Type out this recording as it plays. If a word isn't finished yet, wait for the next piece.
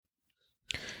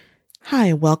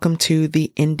Hi, welcome to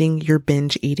the Ending Your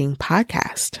Binge Eating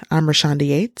podcast. I'm Rashonda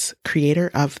Yates,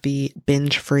 creator of the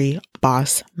Binge Free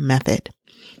Boss Method.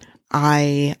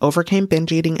 I overcame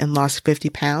binge eating and lost 50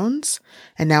 pounds,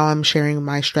 and now I'm sharing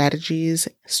my strategies,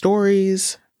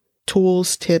 stories,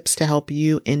 tools, tips to help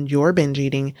you end your binge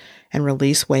eating and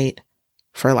release weight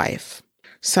for life.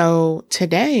 So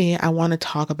today I want to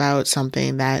talk about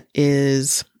something that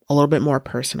is a little bit more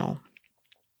personal.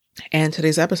 And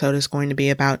today's episode is going to be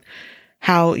about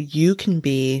how you can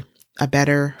be a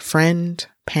better friend,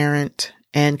 parent,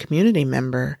 and community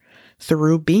member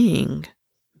through being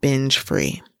binge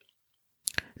free.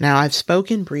 Now, I've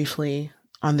spoken briefly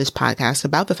on this podcast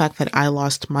about the fact that I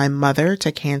lost my mother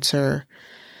to cancer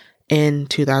in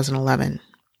 2011.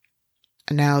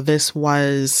 Now, this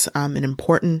was an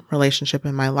important relationship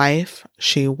in my life.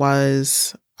 She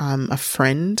was a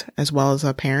friend as well as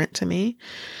a parent to me.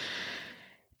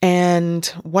 And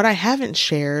what I haven't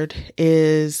shared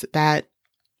is that,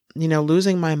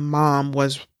 losing my mom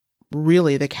was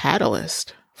really the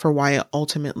catalyst for why I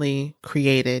ultimately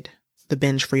created the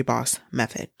Binge Free Boss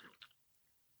Method.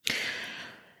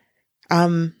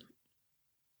 A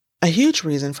huge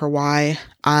reason for why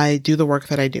I do the work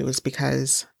that I do is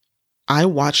because I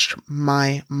watched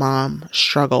my mom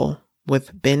struggle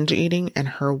with binge eating and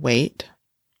her weight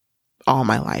all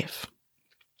my life.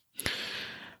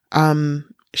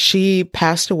 She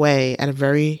passed away at a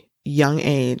very young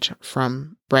age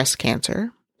from breast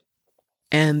cancer.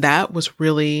 And that was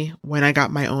really when I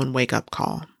got my own wake-up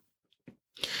call.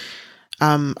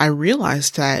 I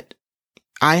realized that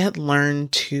I had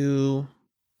learned to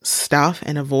stuff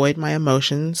and avoid my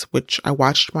emotions, which I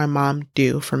watched my mom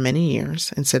do for many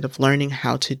years, instead of learning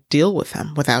how to deal with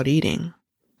them without eating.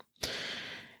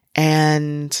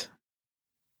 And,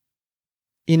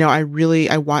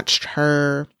 I watched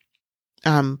her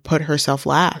put herself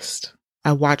last.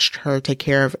 I watched her take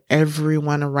care of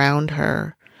everyone around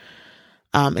her,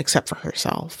 except for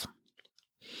herself.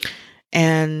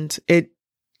 And it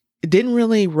didn't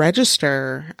really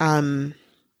register, when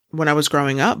I was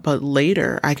growing up, but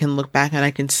later I can look back and I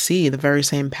can see the very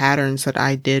same patterns that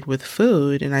I did with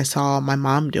food, and I saw my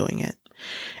mom doing it.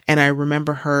 And I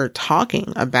remember her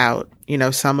talking about,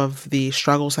 some of the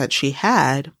struggles that she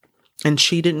had. And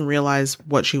she didn't realize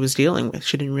what she was dealing with.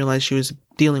 She didn't realize she was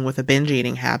dealing with a binge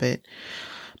eating habit.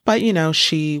 But,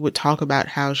 she would talk about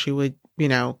how she would,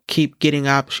 keep getting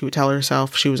up. She would tell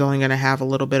herself she was only going to have a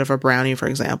little bit of a brownie, for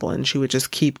example. And she would just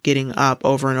keep getting up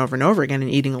over and over and over again and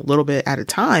eating a little bit at a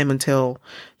time until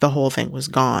the whole thing was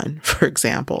gone, for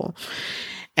example.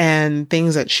 And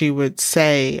things that she would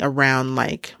say around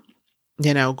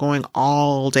going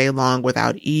all day long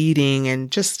without eating,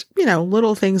 and just,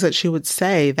 little things that she would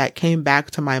say that came back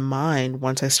to my mind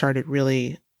once I started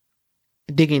really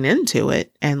digging into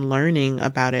it and learning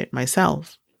about it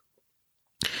myself.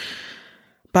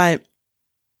 But,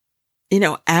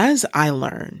 as I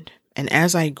learned and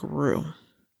as I grew,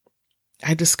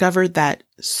 I discovered that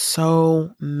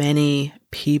so many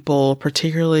people,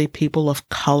 particularly people of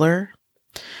color,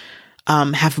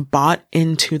 have bought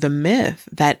into the myth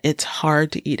that it's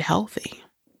hard to eat healthy.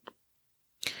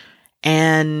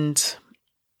 And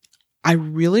I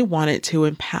really wanted to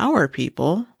empower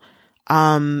people,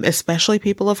 especially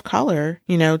people of color,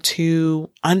 to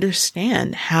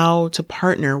understand how to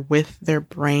partner with their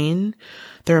brain,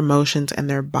 their emotions, and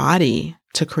their body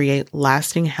to create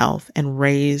lasting health and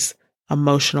raise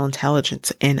emotional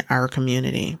intelligence in our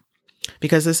community.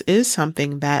 Because this is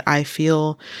something that I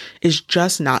feel is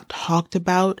just not talked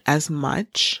about as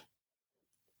much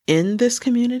in this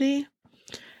community.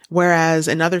 Whereas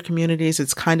in other communities,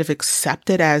 it's kind of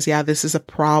accepted as, yeah, this is a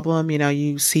problem.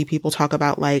 You see people talk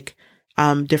about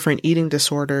different eating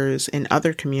disorders in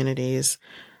other communities,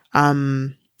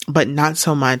 but not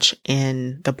so much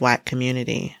in the Black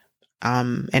community,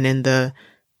 and in the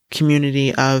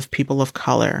community of people of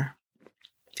color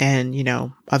and,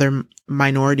 other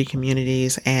minority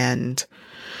communities. And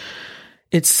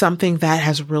it's something that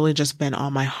has really just been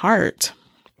on my heart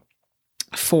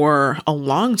for a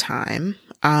long time.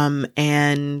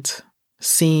 And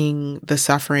seeing the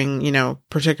suffering,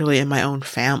 particularly in my own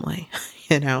family,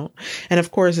 and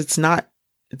of course it's not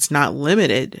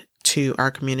limited to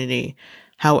our community.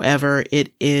 However,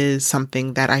 it is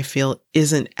something that I feel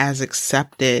isn't as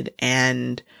accepted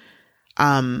and,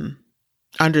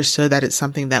 understood that it's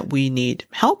something that we need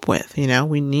help with.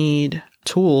 We need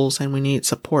tools and we need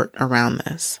support around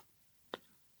this.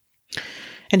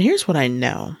 And here's what I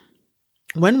know.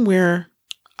 When we're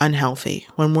unhealthy,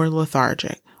 when we're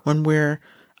lethargic, when we're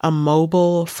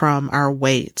immobile from our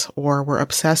weight, or we're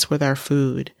obsessed with our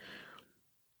food,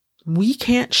 we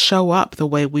can't show up the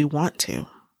way we want to.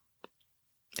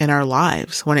 in our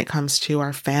lives when it comes to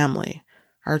our family,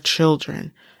 our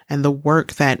children, and the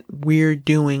work that we're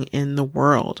doing in the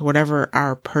world, whatever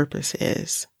our purpose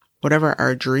is, whatever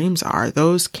our dreams are,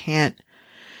 those can't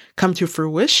come to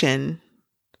fruition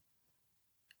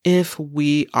if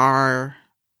we are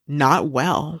not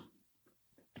well.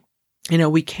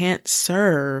 We can't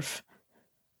serve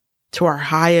to our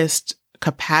highest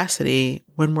capacity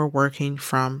when we're working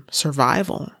from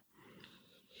survival.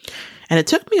 And it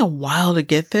took me a while to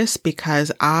get this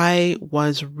because I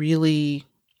was doing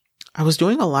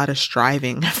a lot of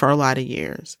striving for a lot of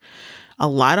years, a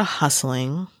lot of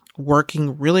hustling,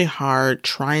 working really hard,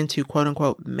 trying to quote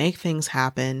unquote make things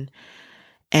happen.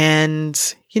 And,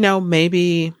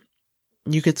 maybe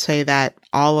you could say that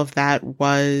all of that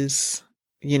was,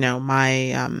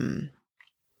 my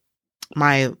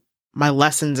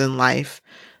lessons in life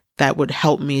that would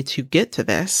help me to get to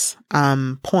this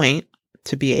point,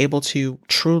 to be able to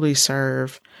truly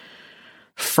serve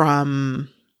from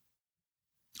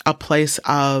a place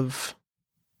of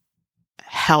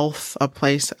health, a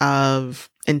place of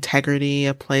integrity,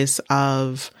 a place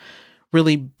of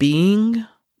really being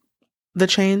the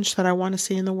change that I want to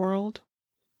see in the world.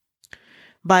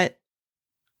 But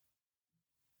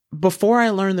before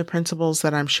I learned the principles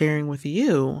that I'm sharing with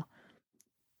you,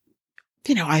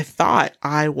 I thought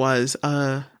I was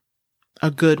a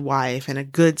good wife and a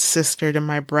good sister to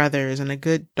my brothers and a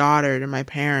good daughter to my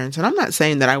parents. And I'm not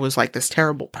saying that I was like this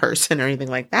terrible person or anything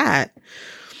like that.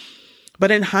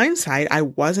 But in hindsight, I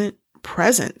wasn't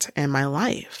present in my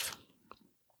life.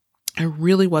 I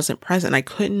really wasn't present. I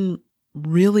couldn't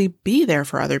really be there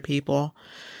for other people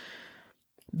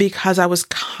because I was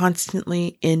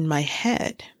constantly in my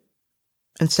head.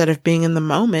 Instead of being in the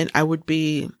moment, I would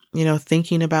be,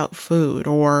 thinking about food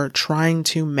or trying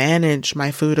to manage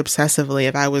my food obsessively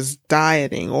if I was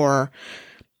dieting or,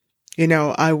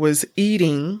 I was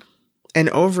eating and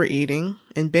overeating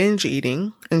and binge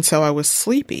eating. And so I was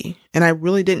sleepy and I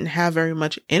really didn't have very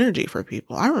much energy for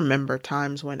people. I remember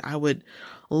times when I would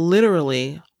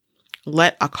literally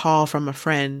let a call from a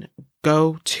friend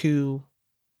go to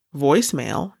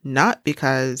voicemail, not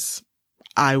because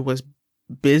I was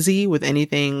busy with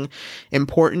anything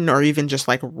important or even just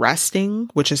like resting,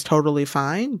 which is totally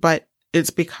fine, but it's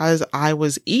because I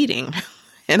was eating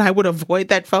and I would avoid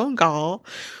that phone call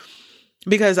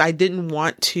because I didn't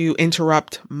want to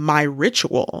interrupt my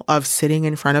ritual of sitting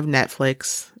in front of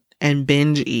Netflix and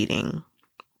binge eating,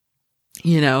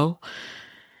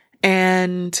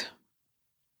 and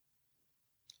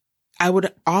I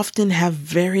would often have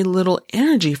very little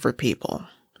energy for people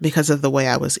because of the way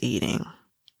I was eating.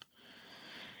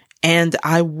 And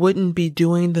I wouldn't be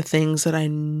doing the things that I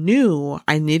knew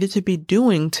I needed to be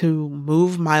doing to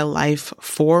move my life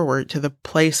forward to the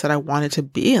place that I wanted to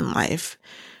be in life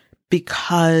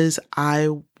because I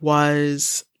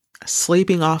was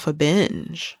sleeping off a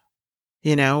binge,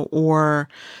 or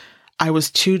I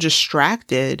was too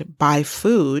distracted by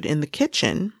food in the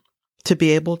kitchen to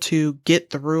be able to get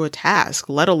through a task,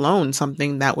 let alone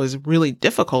something that was really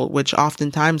difficult, which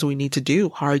oftentimes we need to do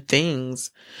hard things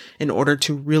in order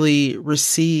to really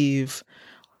receive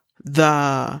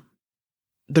the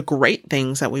great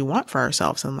things that we want for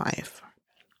ourselves in life.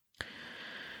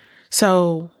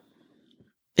 So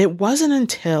it wasn't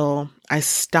until I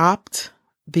stopped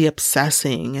the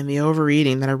obsessing and the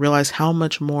overeating that I realized how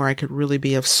much more I could really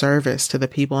be of service to the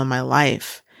people in my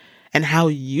life and how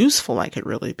useful I could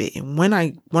really be. When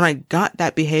I got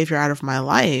that behavior out of my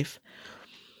life,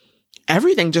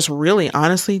 everything just really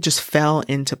honestly just fell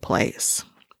into place.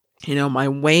 My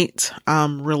weight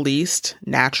released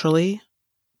naturally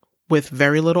with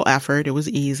very little effort. It was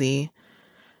easy.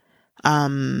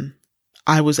 I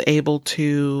was able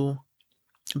to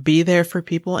be there for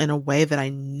people in a way that I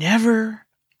never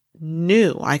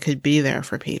knew I could be there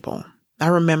for people. I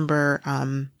remember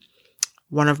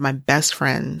one of my best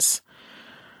friends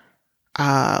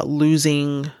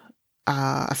losing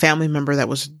a family member that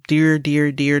was dear,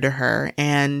 dear, dear to her.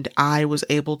 And I was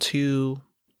able to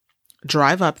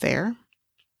drive up there.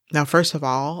 Now, first of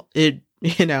all,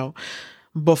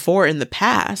 before in the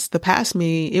past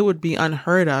me, it would be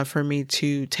unheard of for me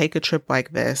to take a trip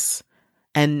like this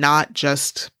and not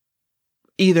just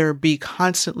either be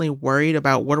constantly worried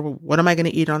about what am I going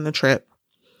to eat on the trip,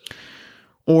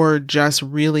 or just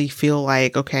really feel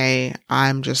like, okay,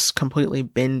 I'm just completely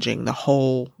binging the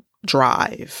whole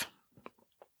drive.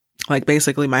 Like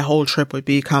basically my whole trip would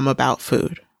become about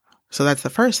food. So that's the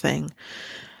first thing.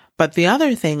 But the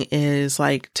other thing is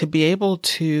like to be able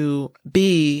to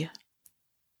be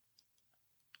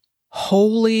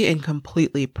wholly and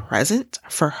completely present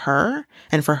for her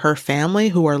and for her family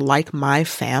who are like my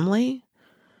family.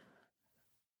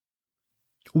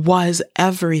 was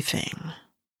everything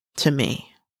to me.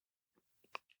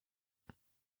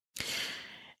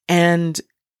 And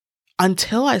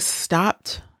until I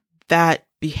stopped that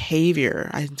behavior,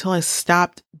 until I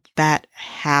stopped that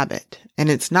habit, and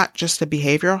it's not just a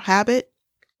behavioral habit.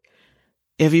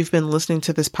 If you've been listening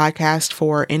to this podcast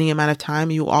for any amount of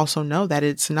time, you also know that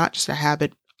it's not just a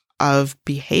habit of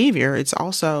behavior. It's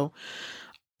also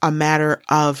a matter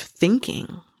of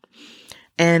thinking.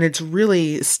 And it's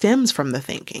really stems from the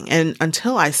thinking. And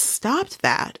until I stopped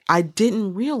that, I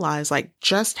didn't realize like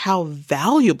just how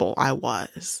valuable I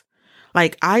was.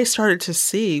 Like I started to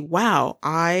see, wow,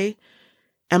 I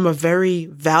am a very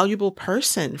valuable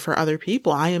person for other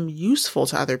people. I am useful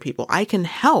to other people. I can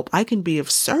help. I can be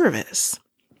of service.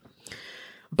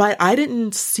 But I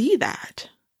didn't see that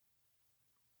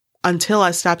until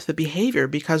I stopped the behavior,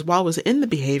 because while I was in the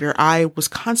behavior, I was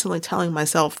constantly telling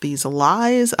myself these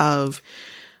lies of,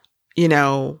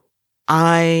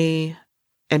 I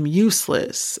am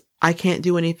useless. I can't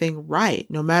do anything right.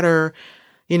 No matter,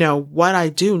 what I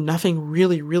do, nothing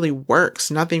really, really works.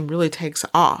 Nothing really takes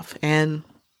off. And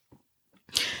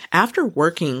after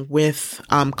working with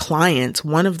clients,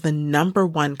 one of the number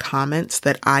one comments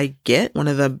that I get, one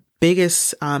of the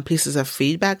biggest pieces of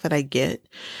feedback that I get,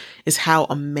 is how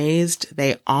amazed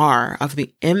they are of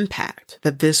the impact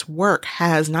that this work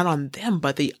has not on them,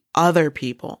 but the other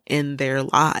people in their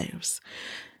lives.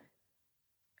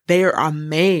 They are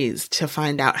amazed to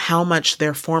find out how much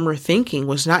their former thinking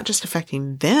was not just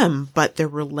affecting them, but their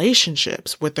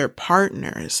relationships with their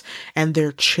partners and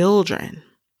their children.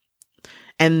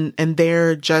 And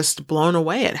they're just blown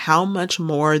away at how much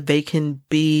more they can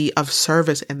be of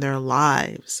service in their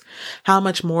lives, how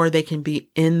much more they can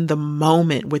be in the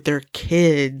moment with their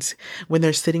kids when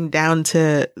they're sitting down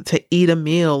to eat a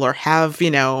meal or have,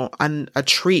 a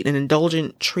treat, an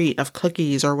indulgent treat of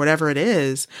cookies or whatever it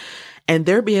is. And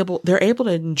they're able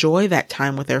to enjoy that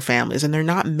time with their families, and they're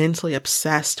not mentally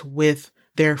obsessed with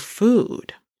their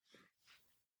food.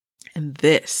 And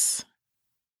this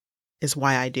is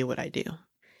why I do what I do.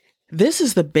 This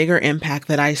is the bigger impact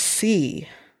that I see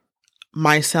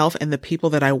myself and the people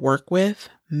that I work with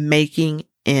making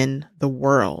in the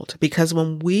world. Because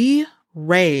when we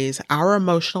raise our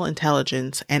emotional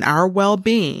intelligence and our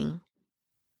well-being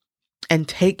and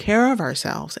take care of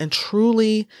ourselves and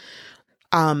truly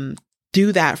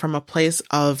do that from a place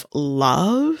of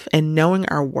love and knowing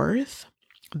our worth,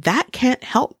 that can't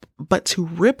help but to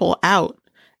ripple out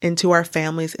into our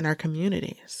families and our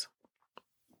communities.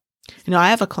 I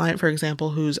have a client, for example,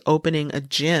 who's opening a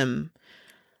gym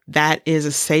that is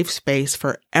a safe space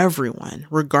for everyone,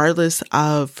 regardless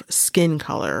of skin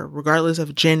color, regardless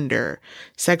of gender,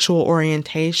 sexual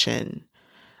orientation,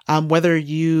 whether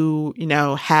you've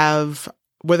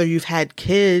had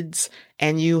kids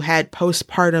and you had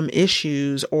postpartum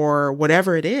issues or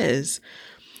whatever it is.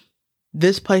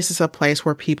 This place is a place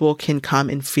where people can come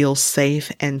and feel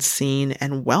safe and seen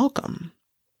and welcome.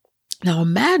 Now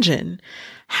imagine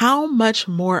how much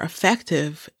more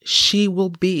effective she will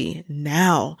be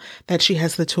now that she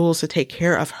has the tools to take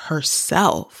care of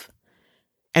herself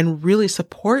and really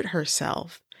support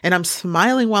herself. And I'm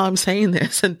smiling while I'm saying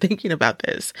this and thinking about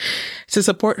this, to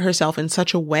support herself in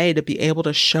such a way to be able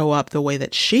to show up the way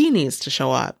that she needs to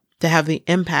show up, to have the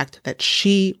impact that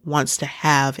she wants to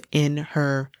have in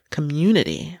her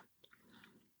community.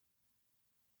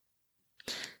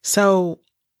 So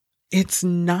it's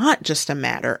not just a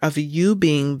matter of you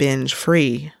being binge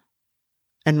free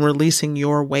and releasing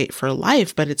your weight for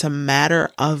life, but it's a matter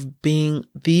of being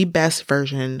the best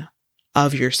version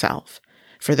of yourself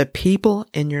for the people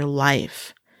in your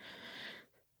life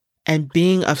and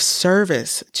being of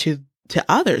service to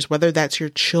others, whether that's your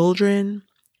children,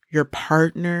 your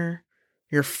partner,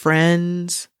 your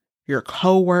friends, your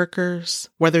coworkers,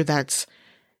 whether that's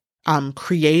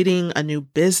creating a new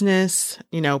business,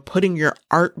 putting your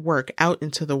artwork out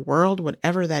into the world,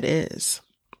 whatever that is.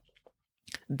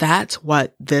 That's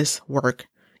what this work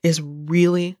is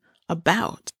really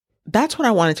about. That's what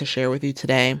I wanted to share with you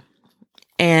today.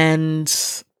 And,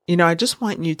 I just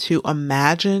want you to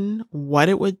imagine what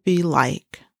it would be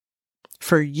like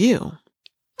for you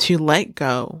to let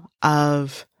go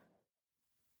of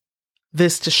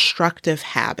this destructive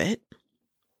habit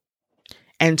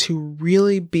and to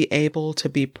really be able to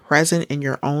be present in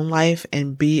your own life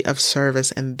and be of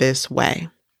service in this way.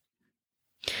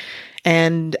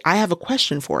 And I have a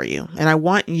question for you, and I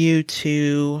want you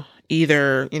to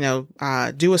either,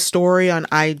 do a story on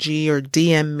IG or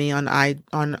DM me on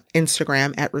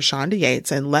Instagram at Rashonda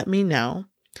Yates and let me know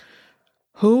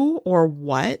who or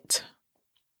what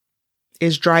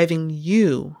is driving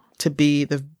you to be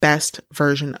the best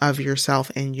version of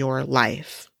yourself in your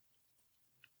life.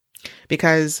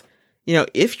 Because,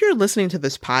 if you're listening to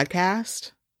this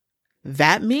podcast,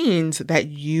 that means that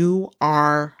you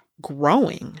are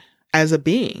growing as a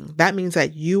being. That means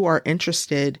that you are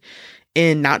interested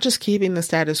in not just keeping the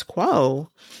status quo,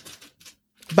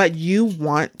 but you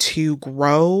want to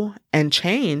grow and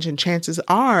change. And chances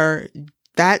are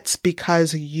that's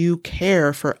because you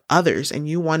care for others and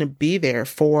you want to be there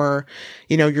for,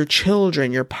 your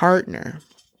children, your partner.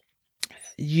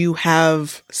 You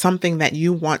have something that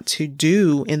you want to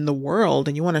do in the world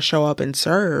and you want to show up and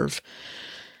serve.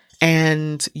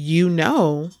 And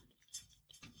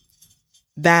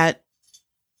that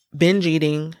binge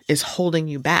eating is holding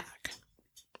you back.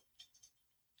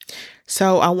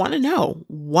 So I want to know,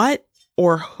 what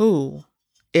or who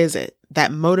is it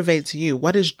that motivates you?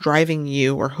 What is driving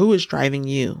you, or who is driving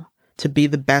you to be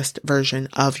the best version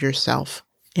of yourself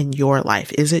in your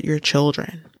life? Is it your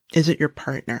children? Is it your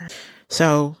partner?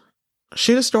 So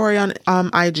shoot a story on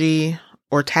IG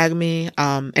or tag me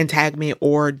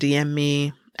or DM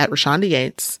me at Rashonda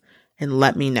Yates and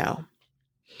let me know.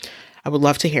 I would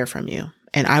love to hear from you.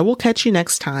 And I will catch you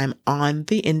next time on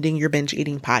the Ending Your Binge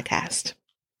Eating podcast.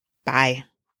 Bye.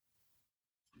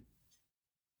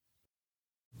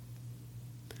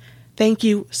 Thank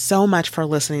you so much for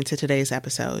listening to today's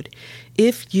episode.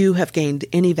 If you have gained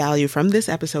any value from this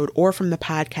episode or from the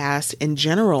podcast in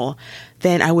general,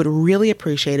 then I would really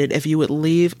appreciate it if you would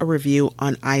leave a review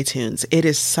on iTunes. It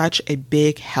is such a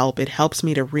big help. It helps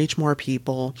me to reach more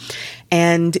people.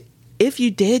 And if you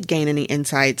did gain any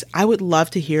insights, I would love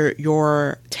to hear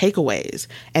your takeaways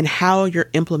and how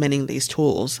you're implementing these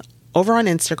tools. Over on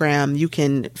Instagram, you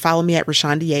can follow me at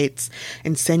Rashonda Yates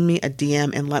and send me a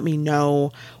DM and let me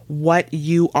know what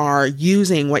you are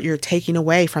using, what you're taking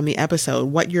away from the episode,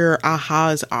 what your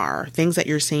ahas are, things that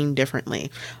you're seeing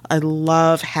differently. I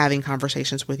love having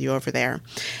conversations with you over there.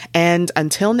 And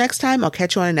until next time, I'll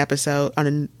catch you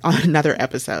on another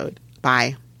episode.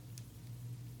 Bye.